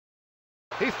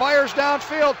He fires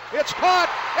downfield. It's caught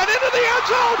and into the end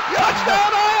zone.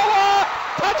 Touchdown, Iowa!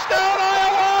 Touchdown,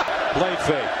 Iowa! Play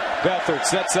fake. Beathard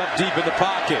sets up deep in the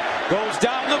pocket. Goes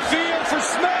down the field for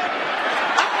Smith.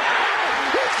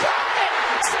 He caught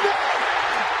it! Smith!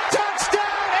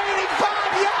 Touchdown,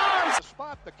 85 yards! The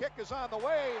spot, the kick is on the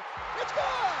way. It's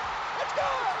good! It's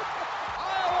good!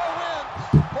 Iowa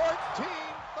wins 14-13.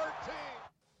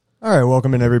 All right,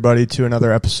 welcome in everybody to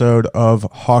another episode of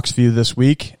Hawks View this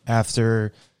week.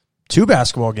 After two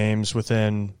basketball games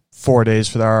within 4 days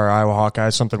for our Iowa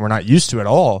Hawkeyes, something we're not used to at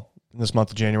all in this month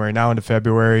of January, now into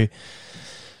February.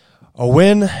 A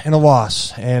win and a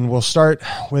loss, and we'll start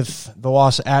with the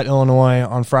loss at Illinois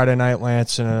on Friday night,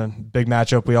 Lance, in a big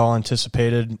matchup we all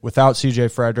anticipated without C.J.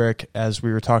 Frederick, as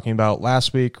we were talking about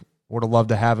last week. Would have loved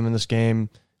to have him in this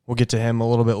game. We'll get to him a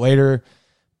little bit later.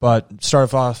 But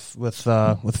start off with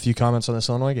a few comments on this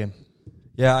Illinois game.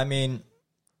 Yeah, I mean,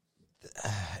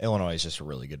 Illinois is just a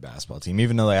really good basketball team,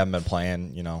 even though they haven't been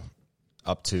playing,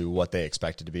 up to what they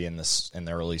expected to be in the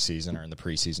early season or in the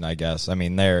preseason, I guess. I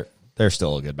mean, they're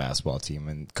still a good basketball team.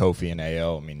 And Kofi and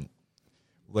Ayo, I mean,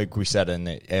 like we said,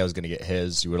 Ayo's going to get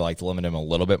his. You would like to limit him a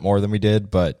little bit more than we did,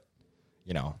 but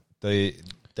they're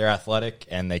athletic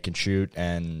and they can shoot,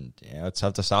 and it's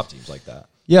tough to stop teams like that.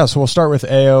 Yeah, so we'll start with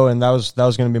Ayo, and that was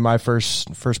going to be my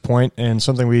first point, and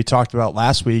something we talked about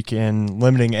last week in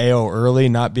limiting Ayo early,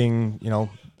 not being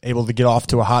able to get off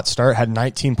to a hot start. Had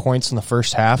 19 points in the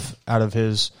first half out of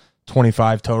his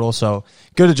 25 total, so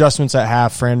good adjustments at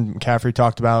half. Fran McCaffrey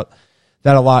talked about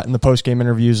that a lot in the post-game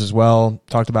interviews as well.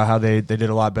 Talked about how they did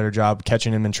a lot better job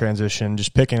catching him in transition,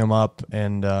 just picking him up,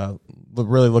 and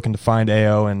really looking to find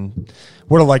Ayo, and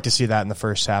would have liked to see that in the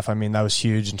first half. I mean, that was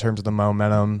huge in terms of the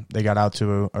momentum. They got out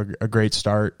to a great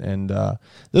start, and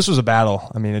this was a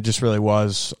battle. I mean, it just really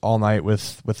was all night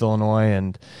with Illinois,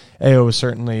 and Ayo was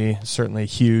certainly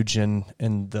huge in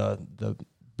the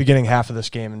beginning half of this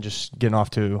game and just getting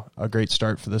off to a great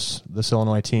start for this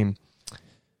Illinois team.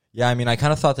 Yeah, I mean, I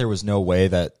kind of thought there was no way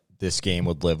that this game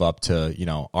would live up to,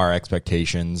 our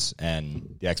expectations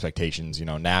and the expectations,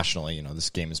 nationally. This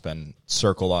game has been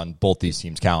circled on both these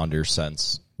teams' calendars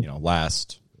since,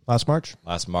 last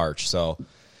March. So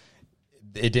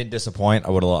it didn't disappoint. I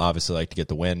would have obviously liked to get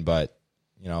the win, but,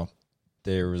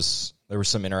 there was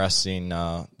some interesting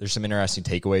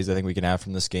takeaways I think we can have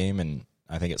from this game, and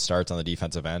I think it starts on the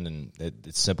defensive end, and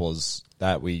it's simple as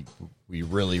that. We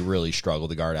really, really struggle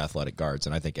to guard athletic guards,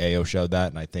 and I think Ayo showed that,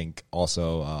 and I think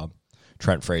also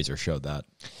Trent Frazier showed that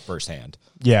firsthand.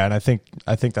 Yeah, and I think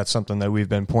that's something that we've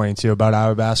been pointing to about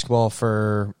Iowa basketball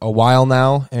for a while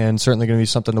now, and certainly going to be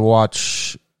something to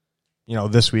watch,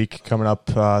 this week coming up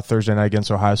Thursday night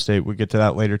against Ohio State. We'll get to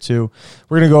that later too.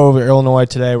 We're going to go over Illinois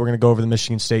today. We're going to go over the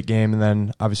Michigan State game, and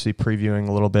then obviously previewing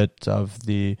a little bit of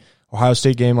the Ohio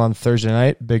State game on Thursday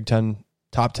night,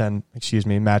 top 10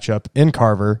 matchup in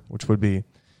Carver, which would be,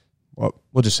 well,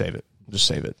 we'll just save it.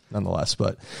 Nonetheless.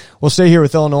 But we'll stay here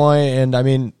with Illinois, and I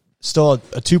mean, still a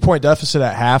 2-point deficit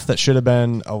at half that should have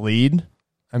been a lead.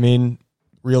 I mean,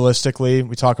 realistically,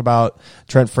 we talk about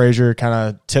Trent Frazier kind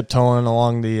of tiptoeing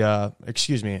along the, I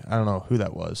don't know who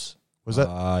that was. Was that?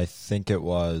 I think it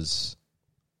was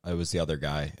the other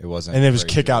guy. It wasn't. And it was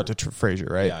Frazier. Kick out to Frazier,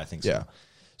 right? Yeah, I think so. Yeah.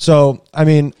 So, I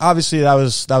mean, obviously that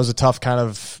was a tough kind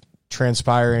of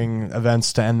transpiring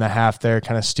events to end the half there,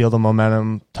 kind of steal the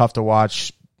momentum, tough to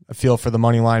watch. I feel for the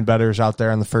money line bettors out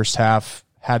there in the first half.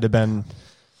 Had to have been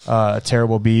a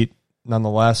terrible beat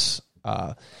nonetheless.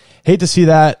 Hate to see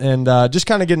that, and just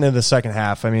kind of getting into the second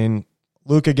half. I mean,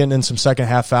 Luka getting in some second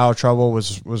half foul trouble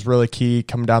was really key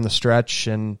coming down the stretch,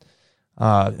 and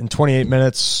in 28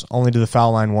 minutes only to the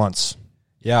foul line once.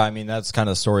 Yeah, I mean, that's kind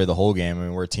of the story of the whole game. I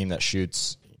mean, we're a team that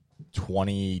shoots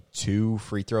 22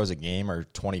 free throws a game or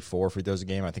 24 free throws a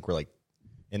game. I think we're like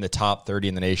in the top 30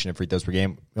 in the nation in free throws per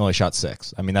game. We only shot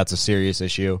 6. I mean, that's a serious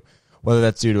issue, whether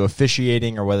that's due to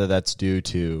officiating or whether that's due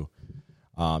to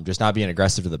just not being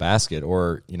aggressive to the basket,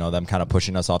 or them kind of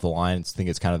pushing us off the line. I think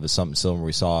it's kind of something similar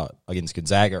we saw against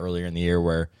Gonzaga earlier in the year,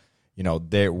 where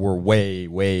they were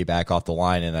way back off the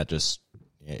line, and that just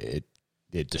it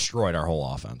destroyed our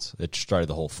whole offense. It destroyed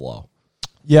the whole flow.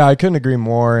 Yeah, I couldn't agree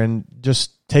more, and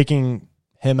just taking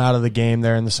him out of the game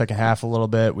there in the second half a little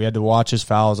bit. We had to watch his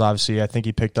fouls, obviously. I think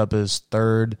he picked up his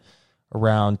third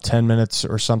around 10 minutes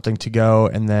or something to go,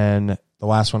 and then the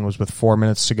last one was with 4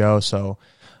 minutes to go. So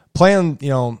playing,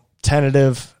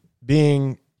 tentative,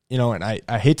 being, and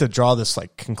I hate to draw this,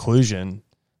 conclusion,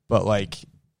 but,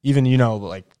 even,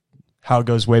 how it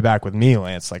goes way back with me,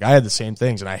 Lance. I had the same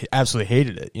things, and I absolutely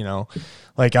hated it,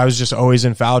 I was just always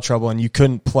in foul trouble, and you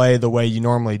couldn't play the way you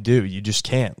normally do. You just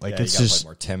can't. It's just play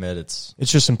more timid. It's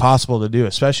just impossible to do,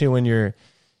 especially when you're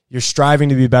you're striving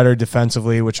to be better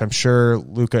defensively, which I'm sure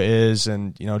Luka is,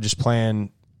 and just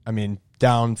playing. I mean,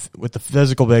 down with the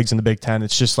physical bigs in the Big Ten,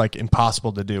 it's just like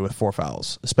impossible to do with 4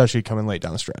 fouls, especially coming late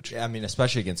down the stretch. Yeah, I mean,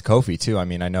 especially against Kofi too. I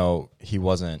mean, I know he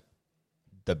wasn't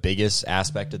the biggest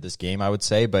aspect of this game, I would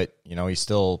say, but he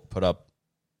still put up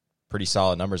pretty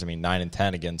solid numbers. I mean, 9 and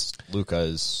 10 against Luka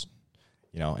is,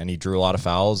 and he drew a lot of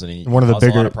fouls and he caused a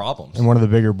lot of problems. And one of the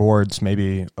bigger boards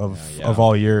maybe of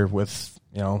all year with,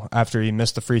 after he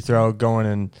missed the free throw, going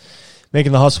and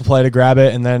making the hustle play to grab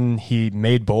it, and then he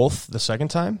made both the second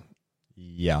time.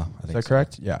 Yeah, I think is that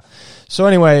correct? Yeah. So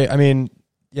anyway, I mean,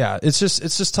 yeah, it's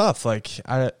just tough. Like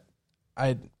I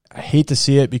hate to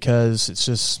see it because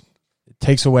it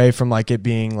takes away from like it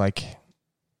being like,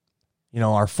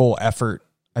 our full effort.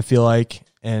 I feel like,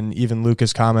 and even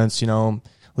Luka's comments,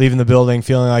 leaving the building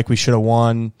feeling like we should have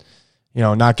won,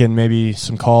 not getting maybe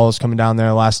some calls coming down there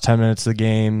the last 10 minutes of the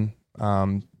game.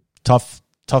 Tough.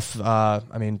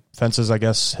 I mean, fences, I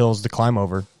guess, hills to climb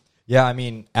over. Yeah, I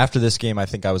mean, after this game, I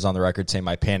think I was on the record saying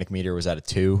my panic meter was at a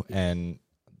 2, and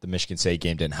the Michigan State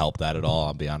game didn't help that at all.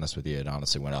 I'll be honest with you. It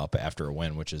honestly went up after a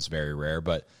win, which is very rare,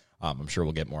 but I'm sure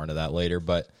we'll get more into that later.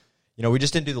 But, we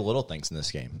just didn't do the little things in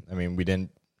this game. I mean, we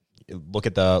didn't look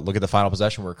at the final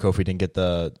possession where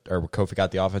Kofi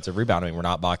got the offensive rebound. I mean, we're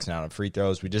not boxing out on free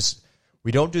throws.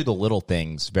 We don't do the little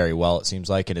things very well, it seems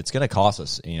like, and it's going to cost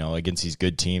us, against these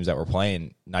good teams that we're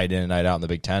playing night in and night out in the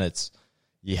Big Ten.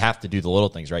 You have to do the little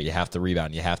things, right? You have to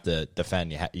rebound. You have to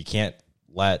defend. You can't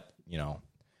let, I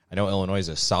know Illinois is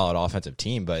a solid offensive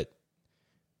team, but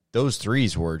those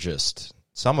threes were just,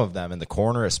 some of them in the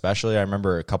corner especially. I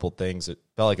remember a couple things. It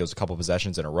felt like it was a couple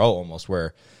possessions in a row almost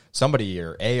where somebody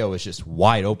or AO is just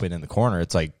wide open in the corner.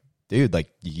 It's like, dude, like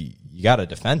you got to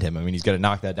defend him. I mean, he's going to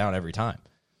knock that down every time.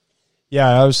 Yeah,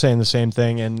 I was saying the same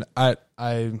thing, and I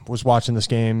was watching this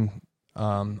game,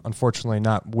 unfortunately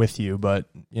not with you, but,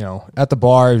 at the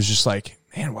bar, it was just like,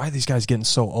 man, why are these guys getting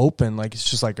so open? Like, it's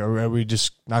just like, are we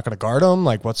just not going to guard them?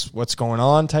 Like, what's going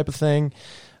on type of thing?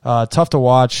 Tough to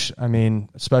watch. I mean,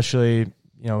 especially,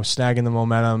 snagging the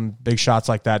momentum, big shots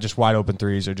like that, just wide open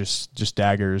threes are just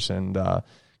daggers and kind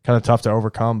of tough to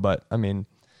overcome. But, I mean,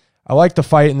 I like the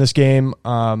fight in this game.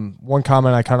 One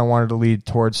comment I kind of wanted to lead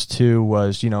towards, too,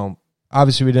 was,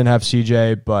 obviously we didn't have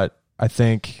CJ, but I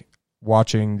think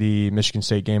watching the Michigan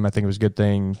State game, I think it was a good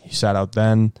thing he sat out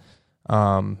then.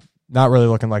 Not really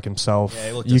looking like himself. Yeah,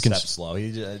 he looked a step slow.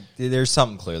 There's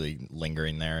something clearly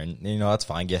lingering there, and that's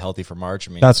fine. Get healthy for March.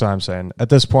 I mean, that's what I'm saying. At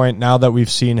this point, now that we've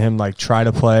seen him like try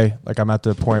to play, like I'm at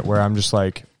the point where I'm just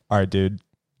like, all right, dude,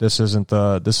 this isn't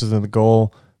the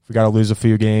goal. If we got to lose a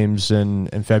few games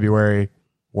in February,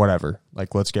 whatever.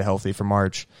 Like, let's get healthy for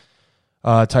March.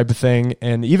 Type of thing,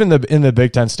 and even in the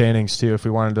Big Ten standings too. If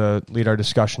we wanted to lead our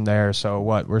discussion there, so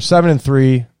what? We're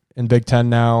 7-3 in Big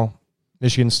Ten now.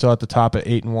 Michigan's still at the top at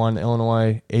 8-1.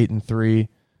 Illinois 8-3.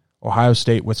 Ohio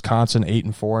State, Wisconsin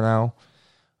 8-4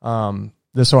 now.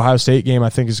 This Ohio State game I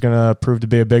think is going to prove to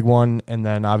be a big one, and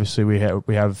then obviously we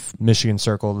have Michigan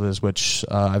circled as which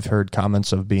I've heard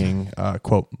comments of being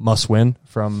quote must win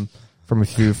from a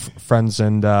few friends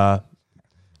and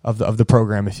of the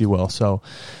program, if you will. So.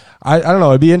 I don't know.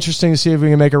 It'd be interesting to see if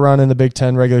we can make a run in the Big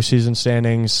Ten regular season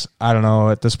standings. I don't know.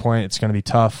 At this point, it's going to be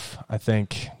tough. I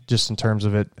think just in terms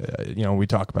of it, we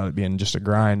talk about it being just a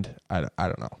grind. I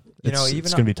don't know. It's going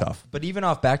to be tough. But even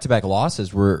off back-to-back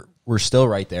losses, we're still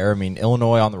right there. I mean,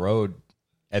 Illinois on the road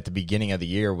at the beginning of the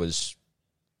year was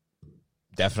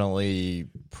definitely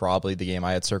probably the game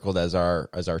I had circled as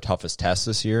our toughest test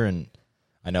this year, and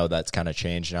I know that's kind of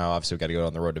changed now. Obviously, we've got to go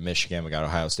on the road to Michigan. We got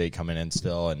Ohio State coming in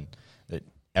still, and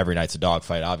every night's a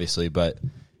dogfight, obviously, but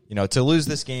to lose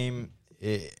this game,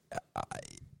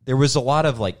 there was a lot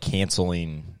of like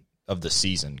canceling of the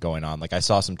season going on. Like I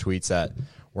saw some tweets that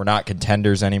we're not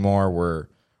contenders anymore.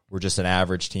 We're just an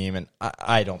average team, and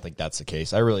I don't think that's the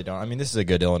case. I really don't. I mean, this is a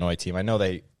good Illinois team. I know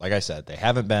they, like I said, they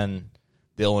haven't been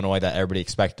the Illinois that everybody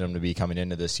expected them to be coming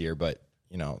into this year, but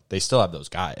they still have those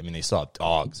guys. I mean, they still have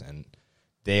dogs, and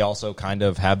they also kind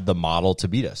of have the model to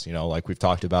beat us. Like we've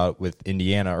talked about with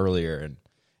Indiana earlier, and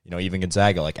even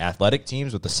Gonzaga, like athletic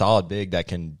teams with a solid big that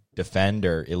can defend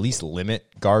or at least limit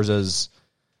Garza's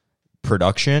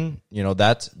production,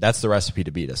 that's the recipe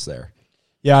to beat us there.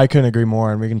 Yeah, I couldn't agree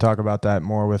more, and we can talk about that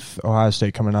more with Ohio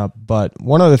State coming up. But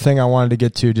one other thing I wanted to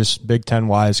get to, just Big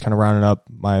Ten-wise, kind of rounding up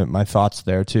my thoughts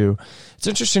there too. It's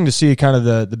interesting to see kind of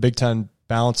the Big Ten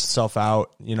balance itself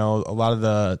out. A lot of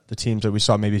the teams that we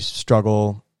saw maybe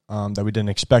struggle that we didn't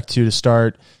expect to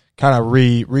start, kind of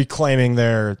reclaiming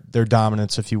their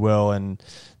dominance, if you will, and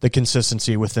the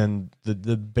consistency within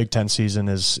the Big Ten season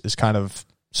is kind of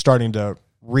starting to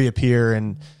reappear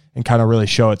and and kind of really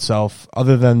show itself,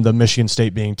 other than the Michigan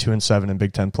State being 2-7 in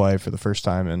Big Ten play for the first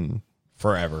time in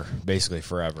forever, basically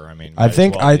forever. I mean, I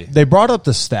think they brought up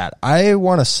the stat. I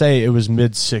want to say it was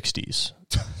mid-60s.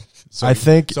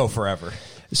 So forever.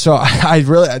 So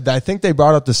I think they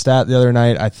brought up the stat the other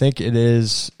night. I think it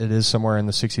is somewhere in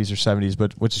the 60s or 70s,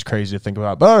 but which is crazy to think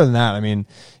about. But other than that, I mean,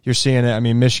 you're seeing it. I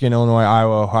mean, Michigan, Illinois,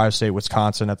 Iowa, Ohio State,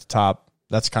 Wisconsin at the top.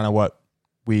 That's kind of what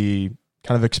we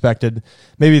kind of expected.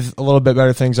 Maybe a little bit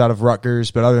better things out of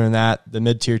Rutgers, but other than that, the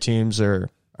mid-tier teams are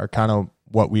kind of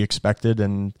what we expected,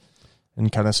 and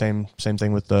kind of same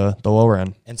thing with the lower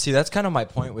end. And see, that's kind of my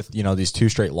point with, these 2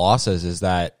 straight losses is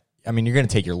that, I mean, you're going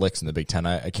to take your licks in the Big Ten.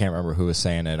 I can't remember who was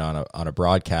saying it on a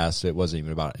broadcast. It wasn't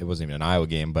even an Iowa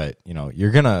game, but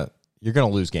you're gonna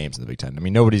lose games in the Big Ten. I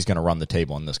mean, nobody's going to run the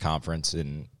table in this conference,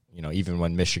 and even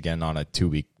when Michigan on a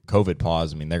 2-week COVID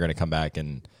pause, I mean, they're going to come back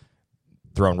and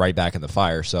thrown right back in the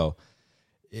fire. So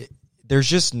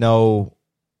there's no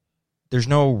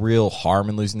real harm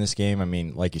in losing this game. I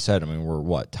mean, like you said,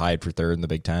 we're tied for third in the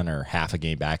Big Ten, or half a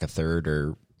game back of third,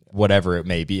 or whatever it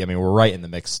may be. I mean, we're right in the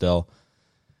mix still.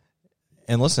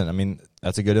 And listen, I mean,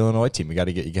 that's a good Illinois team. You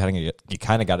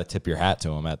kind of got to tip your hat to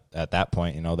them at that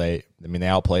point. They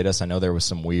outplayed us. I know there was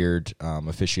some weird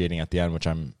officiating at the end, which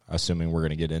I'm assuming we're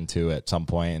going to get into at some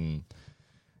point,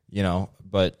 and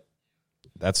but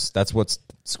that's what's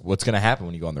going to happen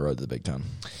when you go on the road to the Big Ten.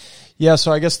 Yeah,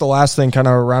 so I guess the last thing kind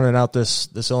of rounding out this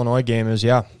Illinois game is,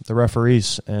 the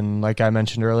referees. And like I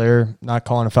mentioned earlier, not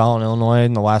calling a foul in Illinois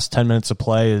in the last 10 minutes of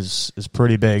play is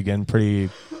pretty big and pretty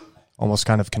almost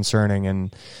kind of concerning.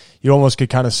 And you almost could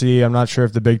kind of see, I'm not sure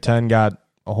if the Big Ten got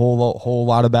a whole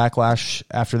lot of backlash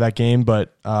after that game,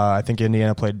 but I think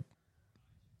Illinois played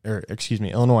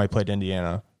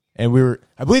Indiana. And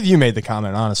I believe you made the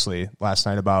comment, honestly, last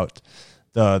night about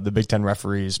the Big Ten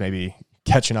referees maybe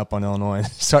catching up on Illinois and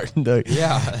starting to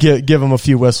give them a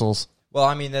few whistles. Well,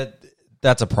 I mean,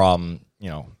 that's a problem,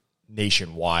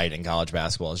 nationwide in college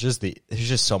basketball. There's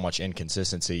just so much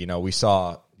inconsistency. We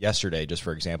saw yesterday, just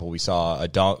for example, we saw a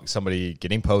dunk, somebody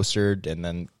getting postered, and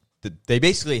then they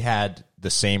basically had the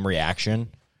same reaction,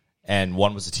 and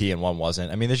one was a T and one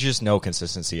wasn't. I mean, there's just no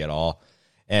consistency at all.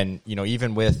 And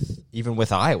even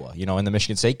with Iowa, in the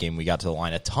Michigan State game, we got to the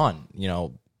line a ton,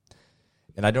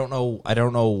 and I don't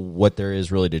know what there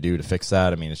is really to do to fix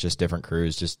that. I mean, it's just different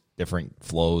crews, just different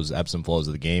flows, ebbs and flows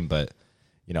of the game. But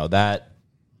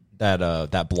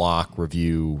that block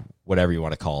review, whatever you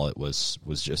want to call it, was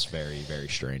just very, very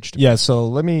strange to me. Yeah, so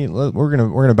we're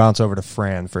gonna bounce over to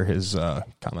Fran for his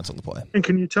comments on the play. And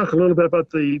can you talk a little bit about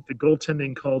the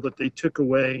goaltending call that they took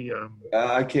away?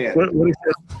 I can't. What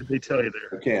exactly did they tell you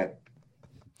there? I can't.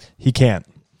 He can't.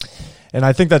 And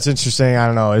I think that's interesting. I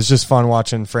don't know. It's just fun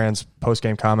watching Fran's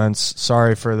post-game comments.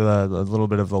 Sorry for the little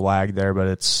bit of the lag there, but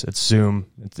it's Zoom.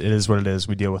 It is what it is.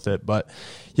 We deal with it. But,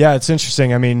 yeah, it's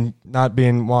interesting. I mean, not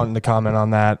wanting to comment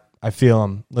on that, I feel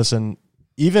him. Listen,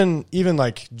 even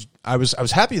like I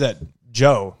was happy that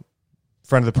Joe,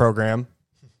 friend of the program,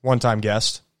 one-time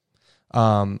guest,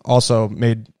 also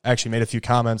made a few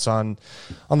comments on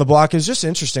the block. It's just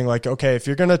interesting. Like, okay, if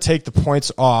you're going to take the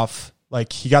points off,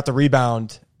 like he got the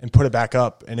rebound and put it back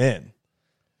up and in.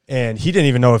 And he didn't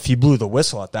even know if he blew the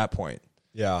whistle at that point.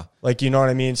 Yeah. Like, you know what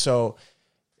I mean? So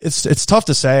it's tough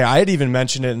to say. I had even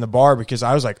mentioned it in the bar because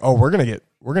I was like, oh, we're going to,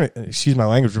 excuse my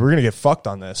language, we're going to get fucked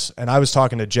on this. And I was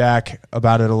talking to Jack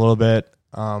about it a little bit.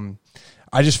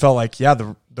 I just felt like,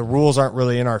 the rules aren't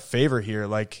really in our favor here.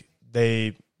 Like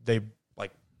they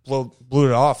like blew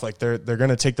it off. Like they're going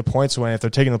to take the points away. If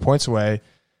they're taking the points away,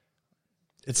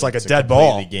 it's like a dead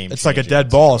ball. It's like a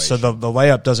dead ball. So the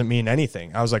layup doesn't mean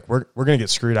anything. I was like, we're going to get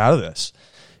screwed out of this.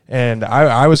 And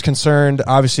I was concerned.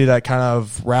 Obviously, that kind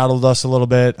of rattled us a little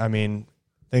bit. I mean,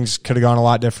 things could have gone a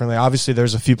lot differently. Obviously,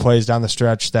 there's a few plays down the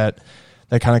stretch that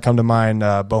kind of come to mind.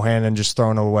 Bohannon just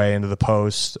thrown away into the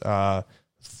post.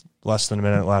 Less than a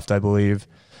minute left, I believe.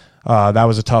 That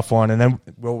was a tough one. And then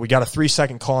we got a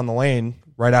 3-second call in the lane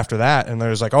right after that. And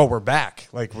there's like, oh, we're back.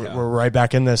 Like, we're right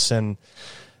back in this. And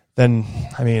then,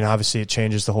 I mean, obviously it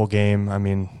changes the whole game. I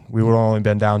mean, we would have only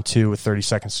been down 2 with 30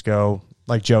 seconds to go.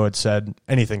 Like Joe had said,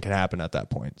 anything can happen at that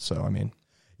point. So, I mean.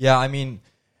 Yeah, I mean,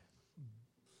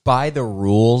 by the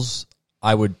rules,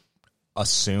 I would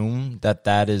assume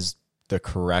that is the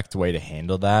correct way to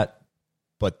handle that,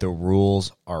 but the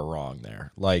rules are wrong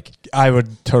there. Like, I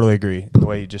would totally agree the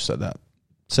way you just said that.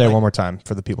 Say it one more time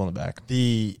for the people in the back.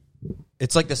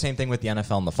 It's like the same thing with the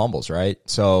NFL and the fumbles, right?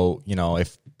 So,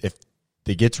 if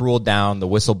it gets ruled down, the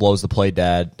whistle blows the play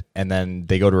dead, and then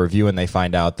they go to review and they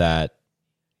find out that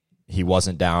he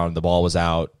wasn't down, the ball was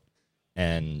out,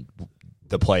 and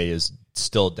the play is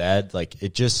still dead. Like,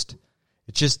 it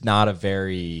it's just not a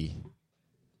very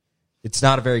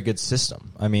good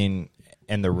system. I mean,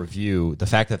 and the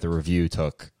fact that the review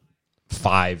took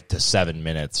 5 to 7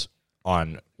 minutes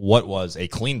on what was a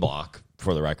clean block,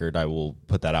 for the record, I will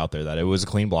put that out there, that it was a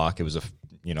clean block. It was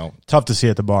tough to see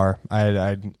at the bar.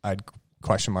 I'd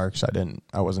question marks.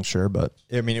 I wasn't sure, but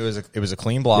I mean, it was a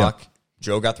clean block. Yeah.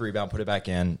 Joe got the rebound, put it back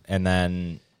in, and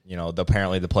then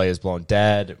apparently the play is blown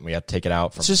dead. We have to take it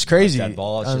out from. It's just crazy. Dead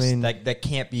ball. It's that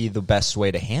can't be the best way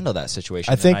to handle that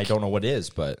situation. I don't know what is,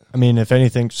 but I mean, if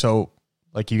anything, so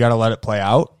like you got to let it play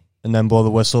out and then blow the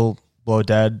whistle, blow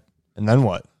dead, and then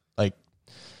what? Like,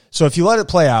 so if you let it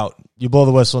play out, you blow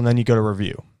the whistle, and then you go to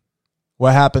review.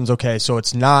 What happens? Okay, so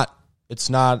it's a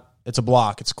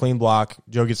block. It's a clean block.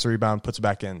 Joe gets the rebound, puts it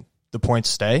back in. The points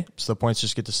stay, so the points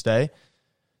just get to stay.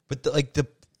 But the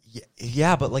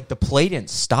play didn't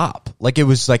stop. Like, it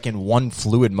was like in one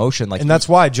fluid motion. Like, and that's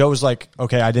why Joe was like,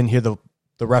 okay, I didn't hear the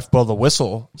ref blow the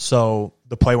whistle, so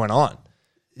the play went on.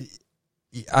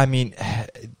 I mean,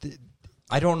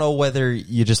 I don't know whether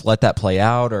you just let that play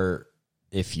out or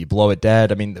if you blow it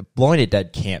dead. I mean, blowing it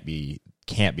dead can't be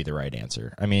the right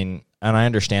answer. I mean, and I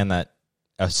understand that,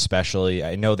 especially,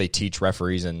 I know they teach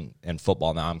referees in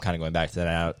football now. I'm kind of going back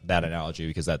to that analogy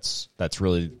because that's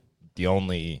really the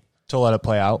only... To let it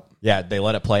play out? Yeah, they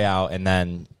let it play out, and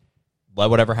then let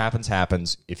whatever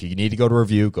happens. If you need to go to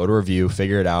review,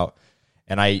 figure it out.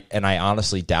 And I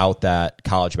honestly doubt that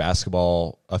college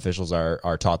basketball officials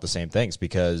are taught the same things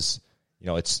because,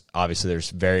 it's obviously there's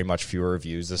very much fewer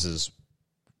reviews. This is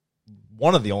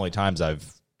one of the only times I've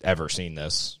ever seen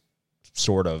this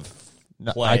sort of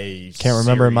play. I can't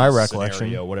remember in my recollection.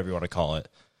 Scenario, whatever you want to call it.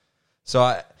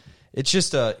 So it's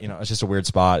just a weird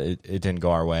spot. It didn't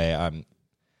go our way.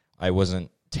 I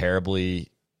wasn't terribly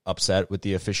upset with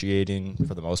the officiating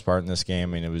for the most part in this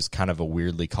game. I mean, it was kind of a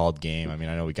weirdly called game. I mean,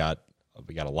 I know we got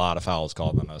a lot of fouls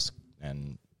called on us,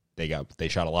 and they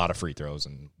shot a lot of free throws,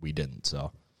 and we didn't.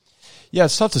 So. Yeah,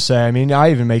 it's tough to say. I mean,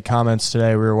 I even made comments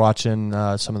today. We were watching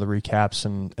some of the recaps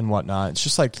and whatnot. It's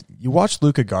just like you watch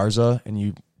Luka Garza and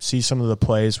you see some of the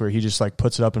plays where he just like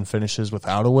puts it up and finishes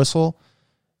without a whistle.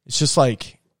 It's just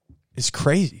like, it's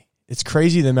crazy. It's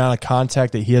crazy the amount of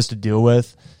contact that he has to deal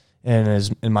with.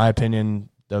 And in my opinion,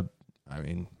 I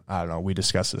don't know. We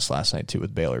discussed this last night too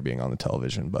with Baylor being on the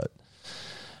television, but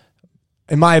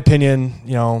in my opinion,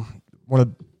 one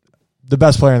of the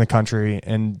best player in the country,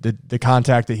 and the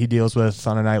contact that he deals with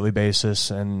on a nightly basis,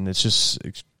 and it's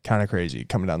kind of crazy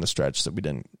coming down the stretch that we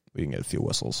didn't get a few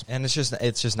whistles. And it's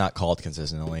just not called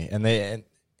consistently. And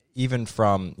even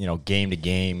from game to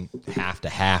game, half to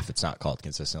half, it's not called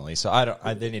consistently. So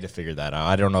they need to figure that out.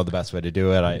 I don't know the best way to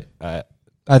do it.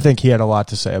 I think he had a lot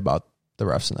to say about the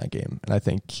refs in that game, and I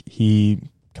think he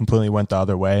completely went the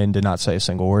other way and did not say a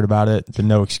single word about it. The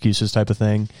no excuses type of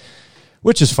thing.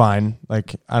 Which is fine.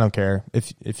 Like, I don't care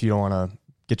if you don't want to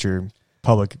get your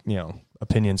public,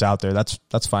 opinions out there.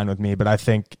 That's fine with me. But I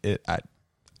think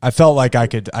I felt like I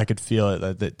could feel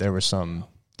it that there was a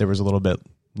little bit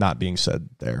not being said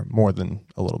there, more than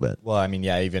a little bit. Well, I mean,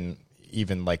 yeah,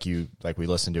 even like we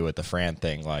listened to with the Fran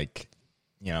thing, like,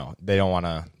 they don't want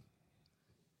to.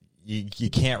 You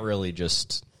can't really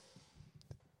just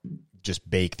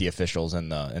bake the officials in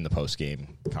the post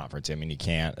game conference. I mean, you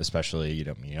can't, especially you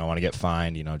don't want to get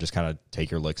fined. Just kind of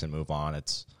take your licks and move on.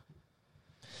 It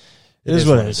is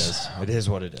what it is. It is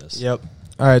what it is. Yep.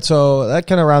 All right, so that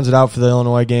kind of rounds it out for the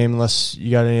Illinois game. Unless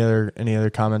you got any other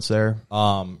comments there.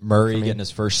 Murray getting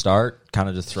his first start, kind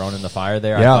of just thrown in the fire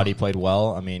there. Yeah. I thought he played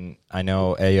well. I mean, I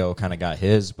know Ayo kind of got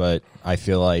his, but I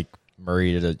feel like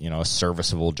Murray did a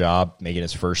serviceable job making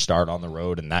his first start on the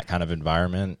road in that kind of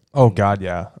environment. Oh God,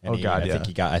 yeah.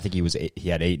 I think he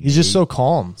had 8. He's just so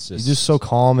calm. He's just so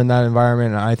calm in that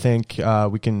environment. And I think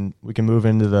we can move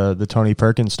into the Tony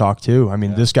Perkins talk too. I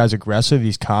mean, This guy's aggressive.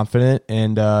 He's confident,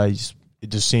 and it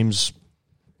just seems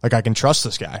like I can trust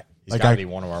this guy. He's got to be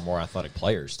one of our more athletic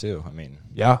players too. I mean,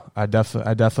 yeah, I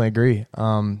definitely agree.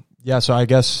 So I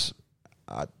guess.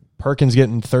 Perkins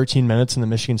getting 13 minutes in the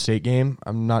Michigan State game.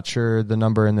 I'm not sure the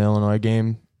number in the Illinois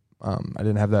game. I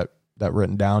didn't have that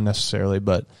written down necessarily,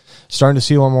 but starting to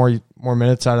see one more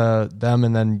minutes out of them,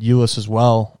 and then Ulis as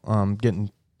well, getting,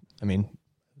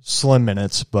 slim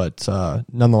minutes, but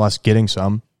nonetheless getting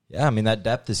some. Yeah, I mean that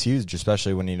depth is huge,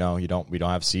 especially when we don't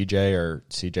have CJ, or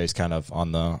CJ's kind of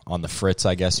on the fritz,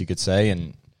 I guess you could say.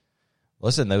 And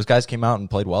listen, those guys came out and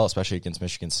played well, especially against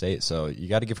Michigan State. So you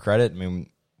got to give credit. I mean,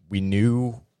 we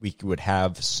knew we would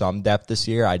have some depth this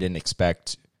year. I didn't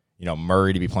expect,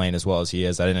 Murray to be playing as well as he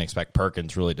is. I didn't expect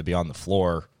Perkins really to be on the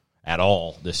floor at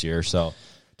all this year. So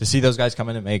to see those guys come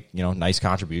in and make, nice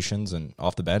contributions and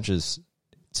off the bench it's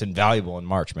invaluable in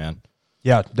March, man.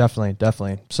 Yeah,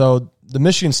 definitely. So the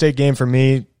Michigan State game for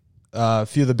me, a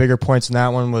few of the bigger points in that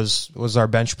one was our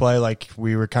bench play, like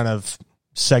we were kind of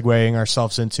segueing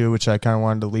ourselves into, which I kind of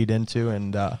wanted to lead into.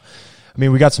 And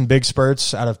we got some big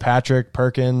spurts out of Patrick,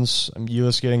 Perkins,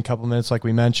 Ulis getting a couple minutes like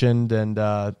we mentioned, and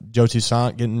Joe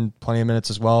Toussaint getting plenty of minutes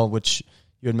as well, which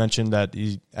you had mentioned that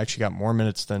he actually got more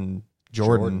minutes than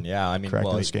Jordan. Yeah, in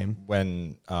this game.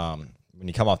 When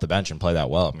you come off the bench and play that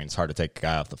well, it's hard to take a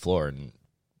guy off the floor, and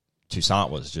Toussaint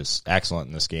was just excellent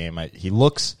in this game. He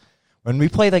looks, when we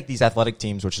play like these athletic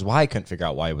teams, which is why I couldn't figure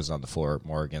out why he was on the floor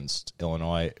more against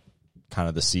Illinois, kind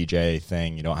of the CJ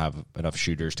thing. You don't have enough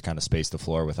shooters to kind of space the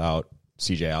floor without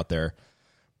CJ out there.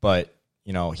 But,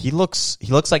 he looks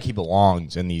like he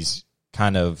belongs in these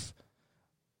kind of,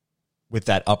 with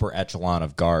that upper echelon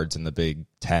of guards in the Big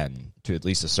Ten to at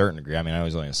least a certain degree. I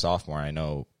was only a sophomore. I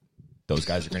know those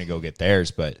guys are going to go get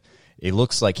theirs, but it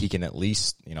looks like he can at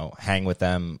least, hang with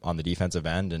them on the defensive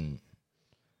end. And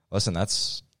listen,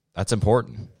 that's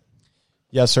important.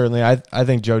 Yeah, certainly. I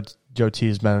think Joe T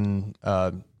has been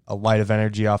a light of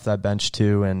energy off that bench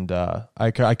too, and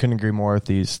I couldn't agree more with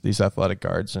these athletic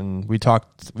guards. And we've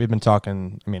been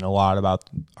talking, a lot about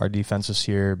our defense this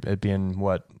year, it being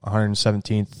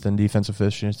 117th in defensive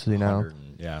efficiency now.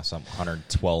 Some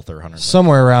 112th or 100th.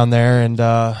 Somewhere around there, and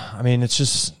it's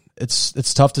just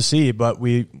it's tough to see, but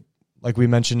like we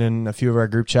mentioned in a few of our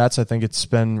group chats, I think it's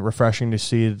been refreshing to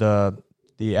see the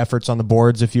efforts on the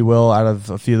boards, if you will, out of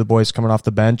a few of the boys coming off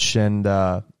the bench, and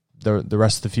the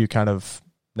rest of the few kind of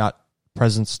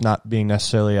presence not being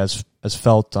necessarily as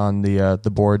felt on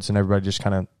the boards, and everybody just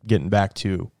kind of getting back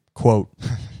to quote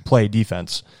play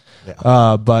defense.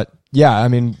 Yeah. But yeah,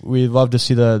 we love to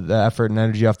see the effort and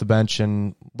energy off the bench,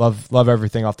 and love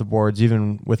everything off the boards,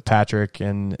 even with Patrick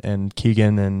and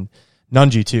Keegan and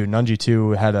Nunji too. Nunji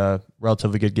too had a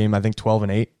relatively good game. I think 12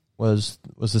 and 8 was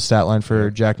the stat line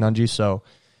for Jack Nunji. So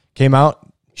came out,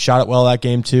 shot it well that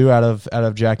game too out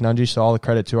of Jack Nunji. So all the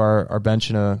credit to our bench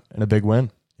in a big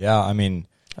win. Yeah,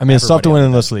 it's tough to win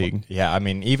in this league. Yeah,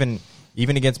 even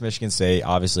against Michigan State,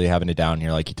 obviously having it down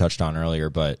here like you touched on earlier,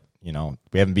 but we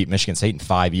haven't beat Michigan State in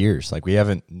 5 years. Like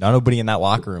nobody in that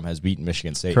locker room has beaten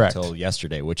Michigan State until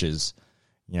yesterday, which is,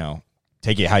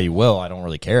 take it how you will. I don't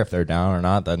really care if they're down or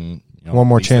not. Then one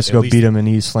more chance to go beat them in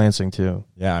East Lansing too.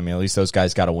 Yeah, at least those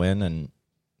guys got to win,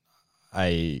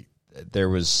 and there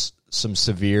was some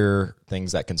severe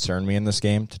things that concerned me in this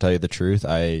game, to tell you the truth.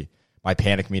 My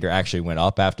panic meter actually went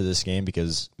up after this game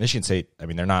because Michigan State,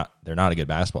 they're not a good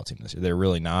basketball team this year. They're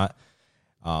really not.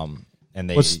 And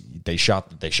they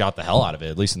shot the hell out of it.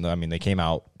 At least they came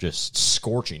out just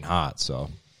scorching hot.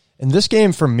 So in this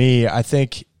game, for me, I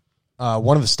think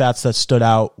one of the stats that stood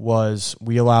out was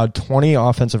we allowed 20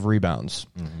 offensive rebounds,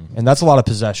 and that's a lot of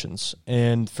possessions.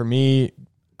 And for me,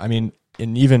 and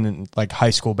even in like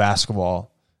high school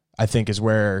basketball, I think is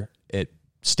where it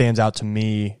stands out to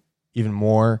me even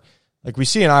more. Like we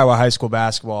see in Iowa high school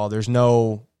basketball, there's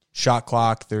no shot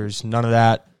clock. There's none of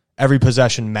that. Every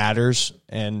possession matters,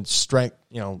 and strength,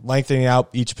 lengthening out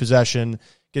each possession,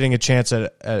 getting a chance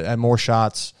at more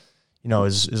shots,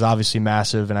 is obviously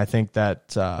massive. And I think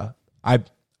that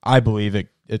I believe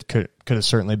it could have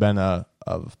certainly been a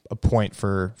point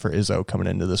for Izzo coming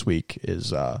into this week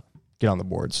is get on the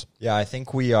boards. Yeah, I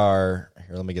think we are.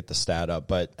 Here, let me get the stat up.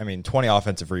 But 20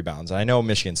 offensive rebounds. And I know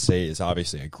Michigan State is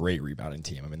obviously a great rebounding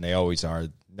team. They always are.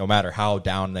 No matter how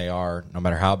down they are, no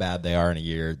matter how bad they are in a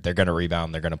year, they're going to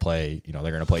rebound. They're going to play. They're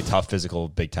going to play tough, physical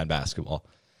Big Ten basketball.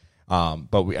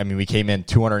 But we came in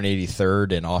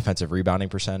 283rd in offensive rebounding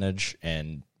percentage,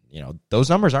 and those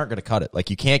numbers aren't going to cut it. Like,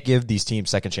 you can't give these teams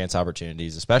second chance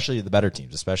opportunities, especially the better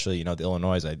teams, especially the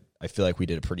Illinois. I feel like we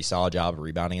did a pretty solid job of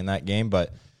rebounding in that game,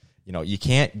 but you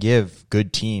can't give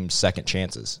good teams second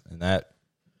chances, and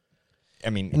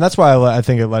and that's why I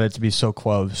think it led it to be so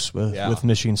close with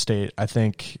Michigan State. I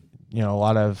think a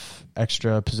lot of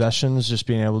extra possessions, just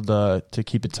being able to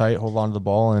keep it tight, hold on to the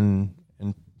ball, and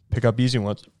pick up easy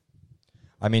ones.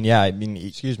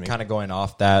 Excuse me. Kind of going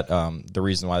off that, the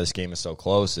reason why this game is so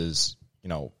close is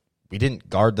we didn't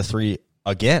guard the three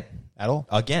again at all.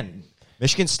 Again,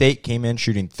 Michigan State came in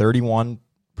shooting 31%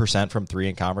 from three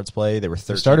in conference play. They were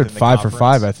 13th. Started 5 for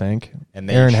 5, I think. And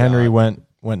Aaron Henry went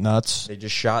nuts. They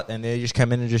just shot, and they just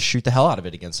come in and just shoot the hell out of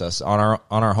it against us on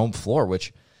our home floor,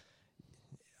 which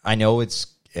I know this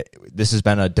has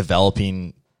been a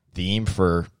developing theme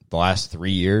for the last 3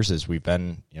 years, as we've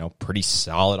been pretty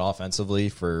solid offensively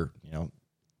for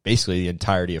basically the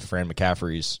entirety of Fran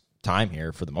McCaffrey's time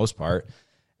here for the most part,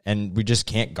 and we just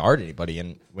can't guard anybody.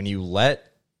 And when you let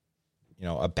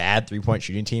a bad 3-point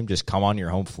shooting team just come on your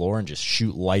home floor and just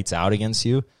shoot lights out against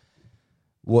you,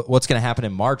 what's going to happen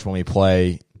in March when we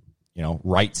play,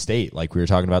 Wright State like we were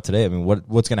talking about today? I mean,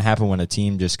 what's going to happen when a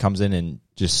team just comes in and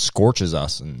just scorches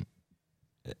us? And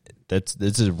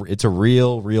it's a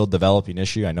real developing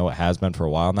issue. I know it has been for a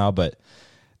while now, but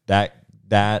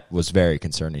that was very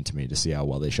concerning to me to see how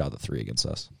well they shot the three against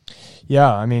us.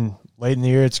 Yeah, I mean, late in the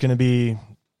year, it's going to be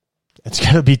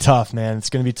tough, man. It's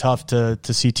going to be tough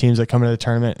to see teams that come into the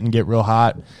tournament and get real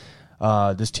hot.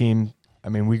 This team, I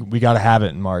mean, we got to have it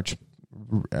in March.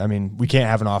 I mean, we can't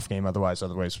have an off game otherwise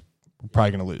we're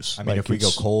probably going to lose. I mean, if we go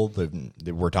cold, then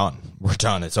we're done. We're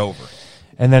done. It's over.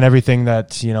 And then everything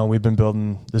that, we've been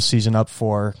building this season up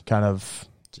for kind of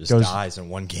just dies in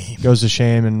one game. Goes to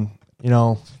shame. And,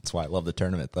 that's why I love the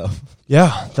tournament, though.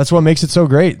 Yeah, that's what makes it so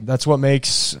great. That's what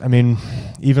makes, I mean,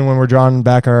 even when we're drawing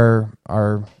back our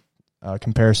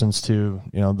comparisons to,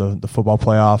 the football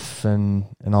playoff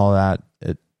and all that,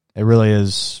 it really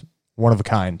is one of a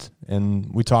kind.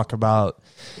 And we talk about,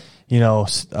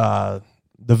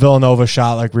 the Villanova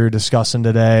shot like we were discussing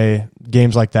today,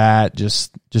 games like that,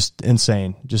 just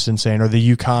insane. Or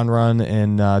the UConn run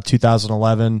in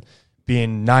 2011,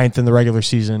 being 9th in the regular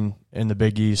season in the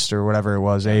Big East or whatever it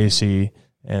was, AAC,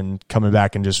 and coming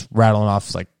back and just rattling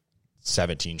off like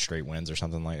 17 straight wins or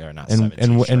something like that. Or not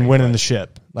and winning the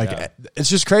ship. It's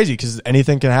just crazy because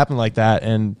anything can happen like that.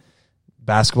 And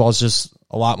basketball is just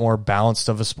a lot more balanced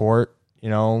of a sport,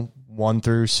 1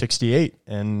 through 68.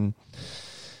 And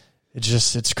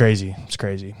it's crazy. It's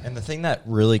crazy. And the thing that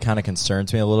really kind of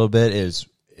concerns me a little bit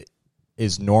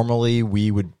is normally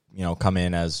we would, come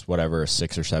in as whatever, a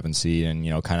 6 or 7 seed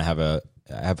and, kind of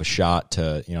have a shot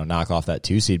to, knock off that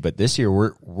 2 seed. But this year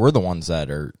we're the ones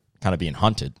that are kind of being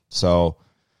hunted. So,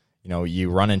 you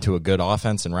run into a good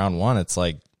offense in round 1. It's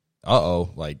like,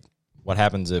 like what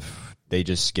happens if they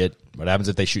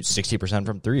shoot 60%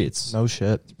 from 3? It's no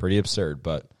shit. It's pretty absurd,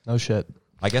 but no shit.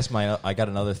 I guess I got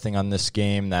another thing on this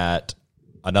game, that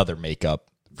another makeup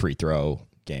free throw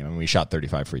game. I mean, we shot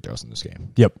 35 free throws in this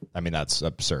game. Yep. I mean, that's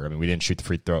absurd. I mean, we didn't shoot the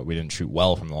free throw. We didn't shoot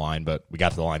well from the line, but we got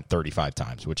to the line 35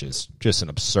 times, which is just an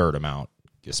absurd amount,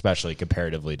 especially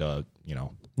comparatively to,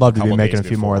 love to be making a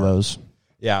few more of those.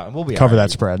 Yeah, and we'll be cover that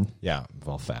spread. Yeah,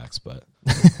 well, facts, but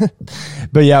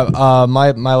but yeah,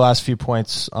 my last few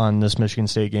points on this Michigan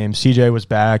State game. CJ was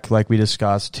back, like we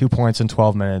discussed, 2 points in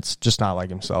 12 minutes, just not like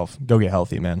himself. Go get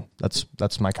healthy, man.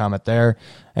 That's my comment there.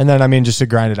 And then, I mean, just a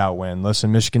grinded out win.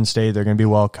 Listen, Michigan State, they're going to be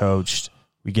well coached.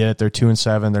 We get it. They're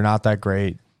 2-7. They're not that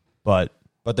great, but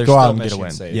they're go still out and Michigan get a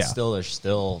win. State. Yeah. They're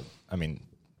still. I mean,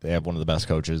 they have one of the best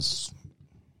coaches,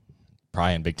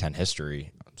 probably in Big Ten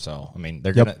history. So, I mean,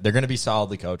 they're gonna be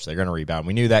solidly coached. They're gonna rebound.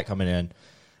 We knew that coming in.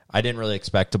 I didn't really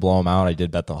expect to blow them out. I did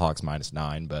bet the Hawks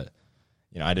 -9, but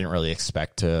I didn't really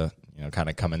expect to kind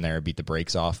of come in there and beat the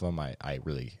brakes off them. I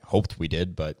really hoped we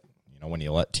did, but when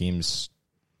you let teams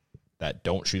that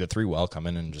don't shoot a 3 well come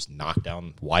in and just knock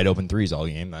down wide open 3s all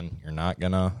game, then you're not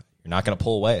gonna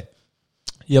pull away.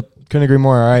 Yep, couldn't agree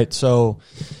more. All right, so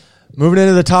moving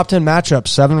into the top 10 matchup,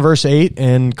 7 versus 8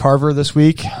 in Carver this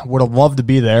week. Would have loved to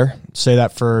be there. Say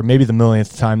that for maybe the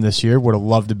millionth time this year. Would have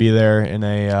loved to be there in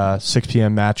a 6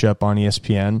 p.m. matchup on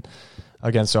ESPN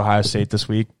against Ohio State this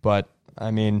week. But,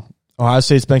 I mean, Ohio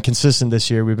State's been consistent this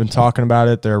year. We've been talking about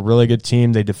it. They're a really good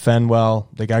team. They defend well.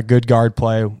 They got good guard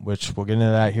play, which we'll get into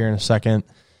that here in a second.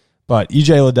 But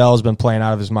E.J. Liddell has been playing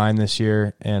out of his mind this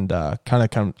year, and kind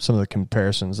of some of the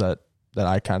comparisons that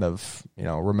I kind of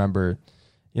remember.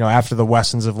 After the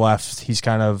Wessons have left, he's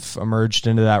kind of emerged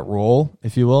into that role,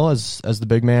 if you will, as the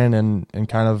big man and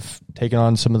kind of taken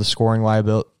on some of the scoring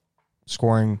liability.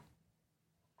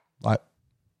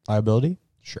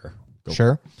 Sure.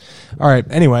 Sure. All right.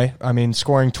 Anyway, I mean,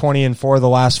 scoring 20 and 4 the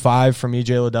last 5 from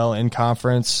E.J. Liddell in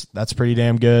conference, that's pretty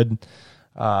damn good.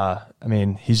 I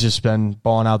mean, he's just been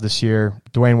balling out this year.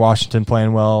 Dwayne Washington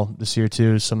playing well this year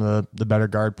too. Some of the better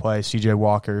guard play. C.J.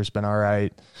 Walker's been all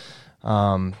right.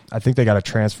 I think they got a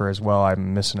transfer as well.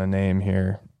 I'm missing a name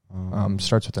here.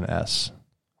 Starts with an S,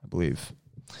 I believe.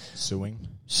 Suing,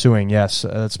 yes.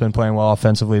 That's been playing well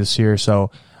offensively this year.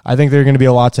 So I think they're going to be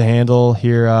a lot to handle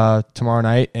here tomorrow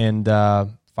night. And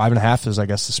 5.5 is, I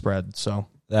guess, the spread. So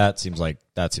that seems like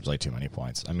too many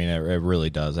points. I mean, it really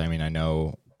does. I mean, I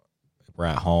know we're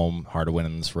at home, hard to win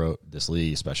in this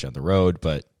league, especially on the road.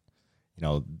 But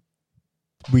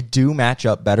we do match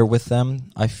up better with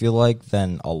them, I feel like,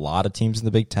 than a lot of teams in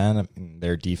the Big Ten. I mean,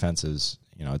 their defense is,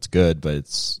 it's good,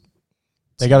 but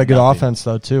they got a good offense,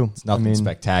 though, too. It's nothing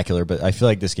spectacular, but I feel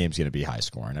like this game's going to be high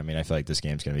scoring. I mean, I feel like this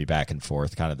game's going to be back and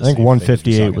forth. Kind of the I think same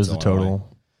 158 was the total.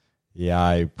 Yeah,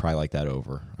 I probably like that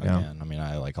over again. I mean,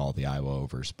 I like all the Iowa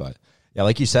overs. But, yeah,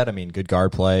 like you said, I mean, good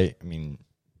guard play. I mean,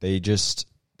 they just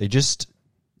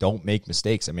don't make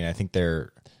mistakes. I mean, I think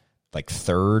they're like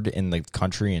third in the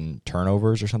country in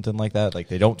turnovers or something like that. Like,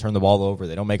 they don't turn the ball over.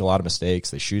 They don't make a lot of mistakes.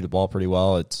 They shoot the ball pretty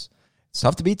well. It's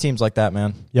tough to beat teams like that,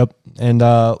 man. Yep. And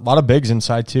a lot of bigs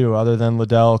inside, too, other than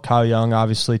Liddell. Kyle Young,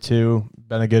 obviously, too.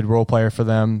 Been a good role player for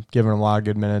them, giving them a lot of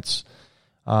good minutes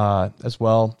as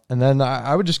well. And then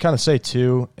I would just kind of say,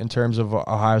 too, in terms of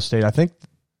Ohio State, I think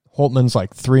Holtman's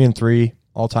like 3-3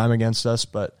 all time against us.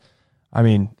 But, I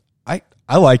mean,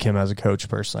 I like him as a coach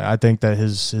personally. I think that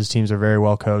his teams are very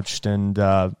well coached and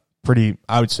pretty,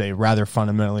 I would say, rather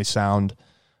fundamentally sound.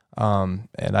 And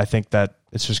I think that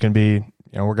it's just going to be,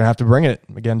 we're going to have to bring it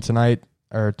again tonight,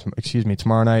 or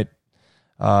tomorrow night.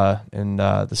 And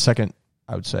the second,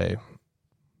 I would say,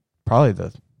 probably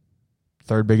the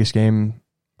third biggest game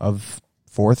of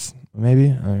fourth,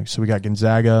 maybe. So we got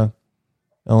Gonzaga,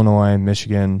 Illinois,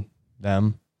 Michigan,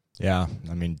 them. Yeah,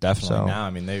 I mean, definitely. So,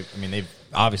 now, they've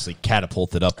obviously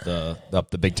catapulted up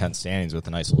the Big Ten standings with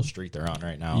the nice little streak they're on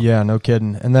right now. Yeah, no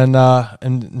kidding. And then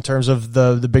in terms of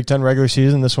the Big Ten regular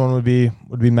season, this one would be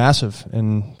massive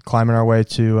in climbing our way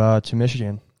to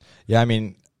Michigan. Yeah, I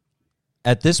mean,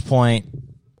 at this point,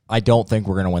 I don't think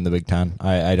we're going to win the Big Ten.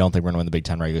 I don't think we're going to win the Big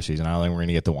Ten regular season. I don't think we're going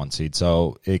to get the 1 seed.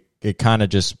 So it kind of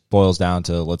just boils down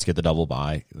to, let's get the double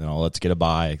bye. Let's get a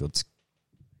bye. Let's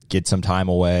get some time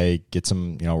away, get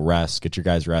some rest, get your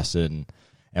guys rested, and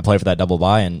play for that double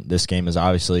bye. And this game is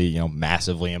obviously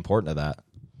massively important to that.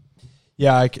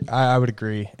 Yeah, I would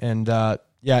agree. And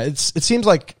it seems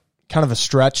like kind of a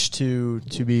stretch to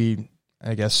be,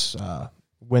 I guess,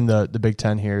 win the Big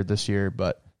Ten here this year.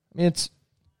 But I mean, it's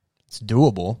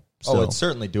doable. Still. Oh, it's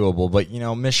certainly doable. But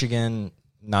Michigan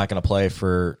not going to play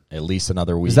for at least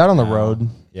another week. Is that on now. The road?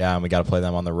 Yeah, and we got to play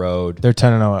them on the road. They're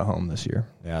 10-0 at home this year.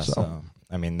 Yeah, so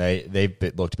I mean, they've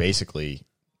looked basically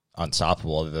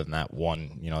unstoppable other than that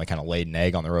one, they kind of laid an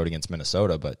egg on the road against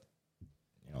Minnesota, but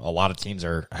a lot of teams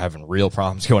are having real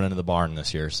problems going into the barn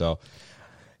this year. So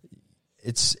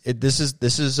this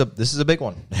is a big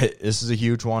one. This is a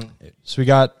huge one. So we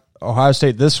got Ohio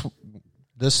State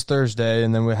this Thursday,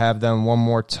 and then we have them one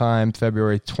more time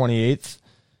February 28th.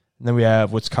 And then we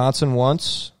have Wisconsin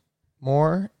once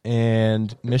more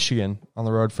and Michigan on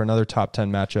the road for another top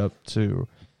 10 matchup to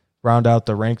round out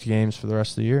the ranked games for the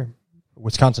rest of the year.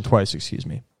 Wisconsin twice, excuse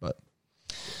me. But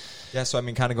yeah, so I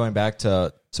mean, kind of going back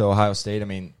to Ohio State, I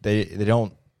mean, they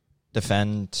don't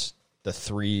defend the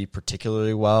three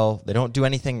particularly well. They don't do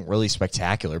anything really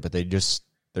spectacular, but they're just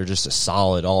a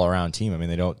solid all-around team. I mean,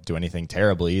 they don't do anything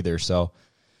terribly either. So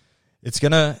this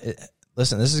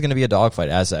is gonna be a dogfight,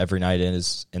 as every night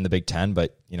is in the Big Ten.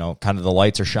 But kind of the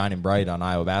lights are shining bright on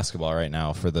Iowa basketball right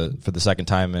now for the second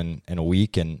time in a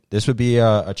week, and this would be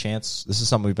a chance. This is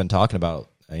something we've been talking about,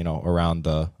 around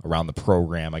the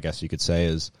program, I guess you could say,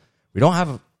 is we don't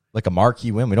have like a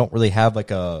marquee win. We don't really have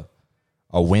like a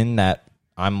win that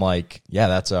I'm like, yeah,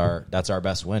 that's our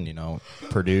best win.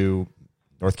 Purdue,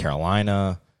 North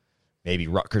Carolina, maybe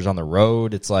Rutgers on the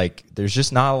road. It's like there's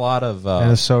just not a lot of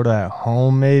Minnesota at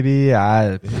home, maybe.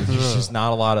 There's just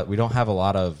not a lot of. We don't have a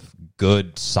lot of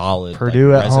good, solid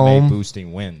Purdue at resume home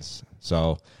boosting wins.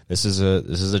 So this is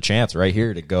a chance right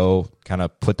here to go kind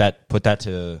of put that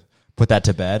to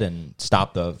bed and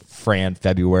stop the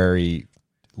February,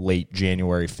 late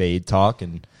January fade talk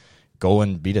and go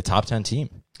and beat a top 10 team.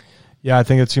 Yeah, I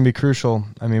think it's going to be crucial.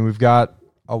 I mean, we've got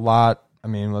a lot. I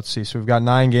mean, let's see. So we've got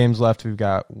 9 games left. We've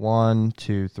got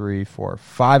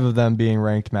 5 of them being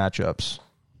ranked matchups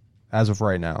as of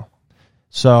right now.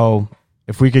 So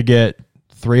if we could get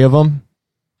 3 of them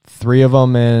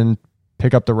and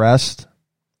pick up the rest,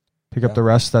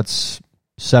 that's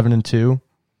 7-2.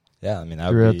 Yeah, I mean,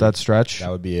 that stretch.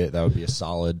 That would be a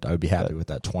solid. I would be happy with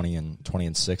that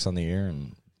 20-6 on the year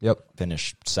and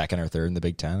finish second or third in the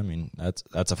Big Ten. I mean,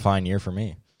 that's a fine year for me.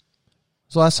 When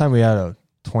was the last time we had a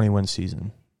 20-win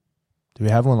season? Did we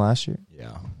have one last year?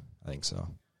 Yeah, I think so.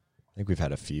 I think we've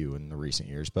had a few in the recent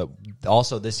years, but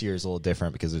also this year is a little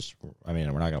different because we're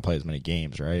not going to play as many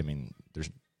games, right? I mean,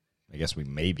 I guess we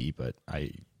may be, but I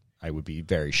would be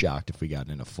very shocked if we got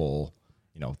in a full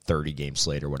 30-game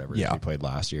slate or whatever we played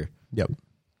last year. Yep.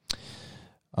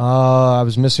 I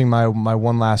was missing my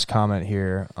one last comment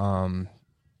here.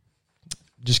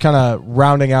 Just kind of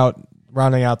rounding out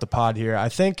the pod here. I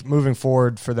think moving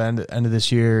forward for the end of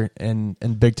this year in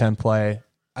Big Ten play,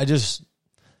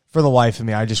 for the life of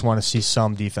me, I just want to see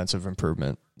some defensive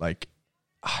improvement. Like,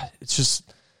 it's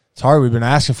hard. We've been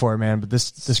asking for it, man. But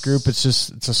this group, it's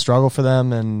a struggle for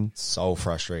them, and so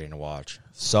frustrating to watch.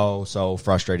 So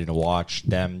frustrating to watch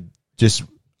them. Just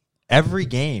every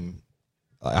game.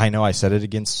 I know I said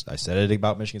it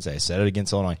about Michigan State. I said it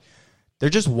against Illinois. They're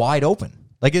just wide open.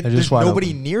 Like there's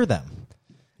nobody near them.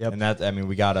 Yep. And that, I mean,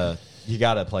 you gotta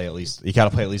play at least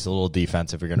a little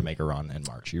defense if you're gonna make a run in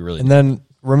March. You really. And do. then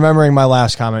remembering my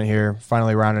last comment here,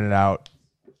 finally rounding it out,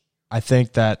 I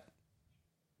think that.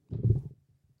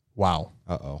 Wow.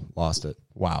 Lost it.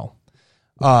 Wow.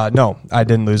 No, I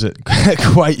didn't lose it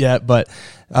quite yet, but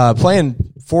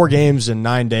playing 4 games in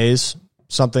 9 days,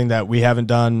 something that we haven't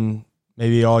done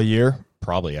maybe all year.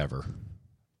 Probably ever,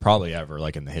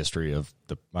 like in the history of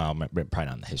the, probably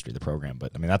not in the history of the program,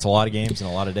 but I mean, that's a lot of games in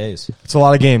a lot of days. It's a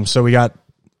lot of games. So we got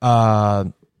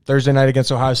Thursday night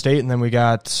against Ohio State, and then we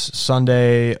got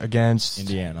Sunday against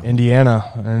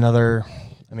Indiana. Another,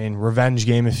 revenge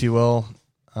game, if you will,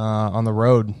 on the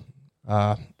road.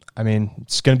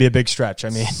 It's going to be a big stretch.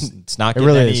 It's not getting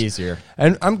any easier.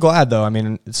 And I'm glad, though.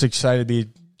 It's excited to be,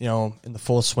 in the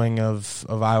full swing of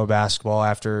Iowa basketball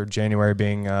after January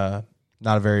being not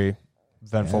a very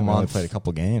eventful month. We only played a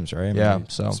couple games,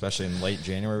 right? So especially in late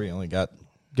January, we only got.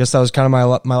 Guess that was kind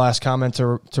of my last comment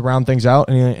to round things out.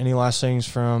 Any last things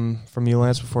from you,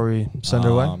 Lance, before we send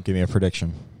it away? Give me a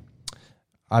prediction.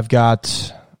 I've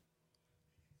got.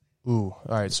 All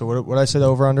right. So what I said the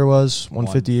over-under was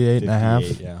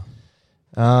 158.5. Yeah.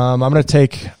 I'm going to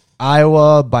take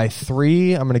Iowa by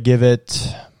 3. I'm going to give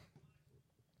it.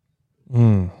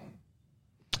 I'm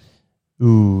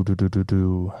going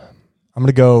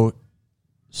to go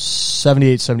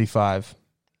 78-75.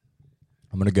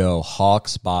 I'm going to go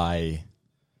Hawks by.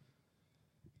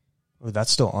 Oh,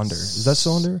 that's still under. Is that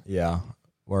still under? Yeah.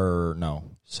 Or no.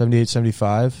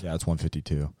 78-75? Yeah, it's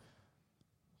 152.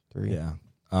 3. Yeah.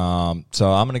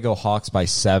 So I'm going to go Hawks by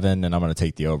 7, and I'm going to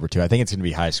take the over 2. I think it's going to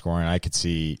be high scoring. I could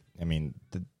see.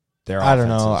 Their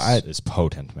offense is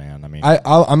potent, man.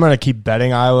 I'm going to keep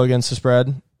betting Iowa against the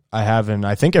spread. I have in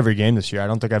I think every game this year. I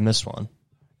don't think I've missed one.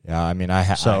 Yeah, I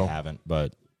haven't,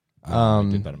 but I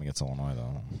did bet them against Illinois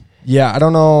though. Yeah, I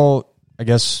don't know. I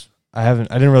guess I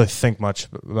didn't really think much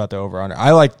about the over under.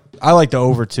 I like the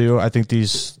over too. I think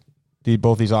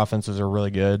both these offenses are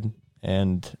really good,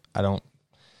 and I don't.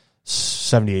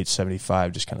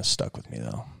 78-75 just kind of stuck with me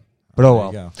though. But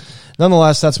oh well.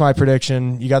 Nonetheless, that's my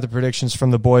prediction. You got the predictions from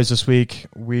the boys this week.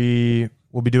 We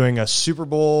will be doing a Super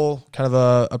Bowl kind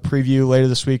of a preview later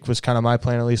this week was kind of my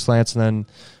plan, at least, Lance, and then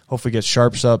hopefully get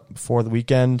Sharps up before the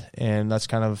weekend, and that's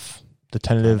kind of the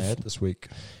tentative this week.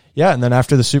 Yeah, and then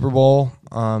after the Super Bowl,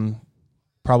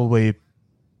 probably if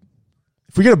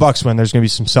we get a Bucs win, there's going to be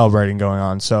some celebrating going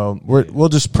on. So we'll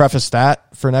just preface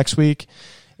that for next week.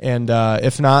 And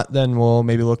if not, then we'll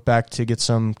maybe look back to get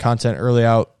some content early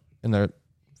out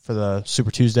for the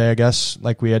Super Tuesday, I guess,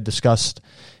 like we had discussed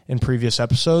in previous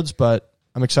episodes. But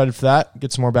I'm excited for that.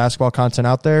 Get some more basketball content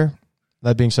out there.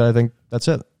 That being said, I think that's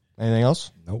it. Anything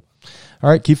else? Nope. All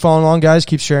right, keep following along, guys.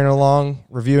 Keep sharing it along.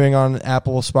 Reviewing on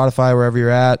Apple, Spotify, wherever you're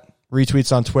at.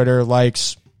 Retweets on Twitter,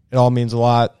 likes. It all means a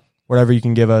lot. Whatever you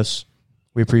can give us,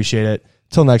 we appreciate it.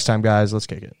 Till next time, guys, let's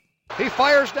kick it. He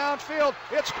fires downfield.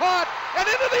 It's caught and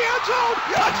into the end zone.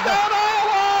 Touchdown,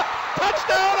 Iowa!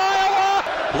 Touchdown, Iowa!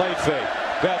 Play fake.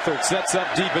 Beathard sets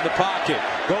up deep in the pocket.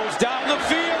 Goes down the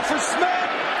field for Smith.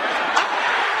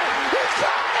 He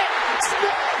caught it!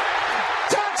 Smith!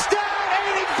 Touchdown,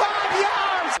 85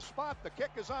 yards! The spot, the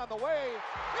kick is on the way.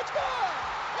 It's good!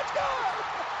 It's good!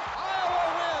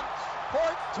 Iowa wins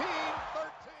 14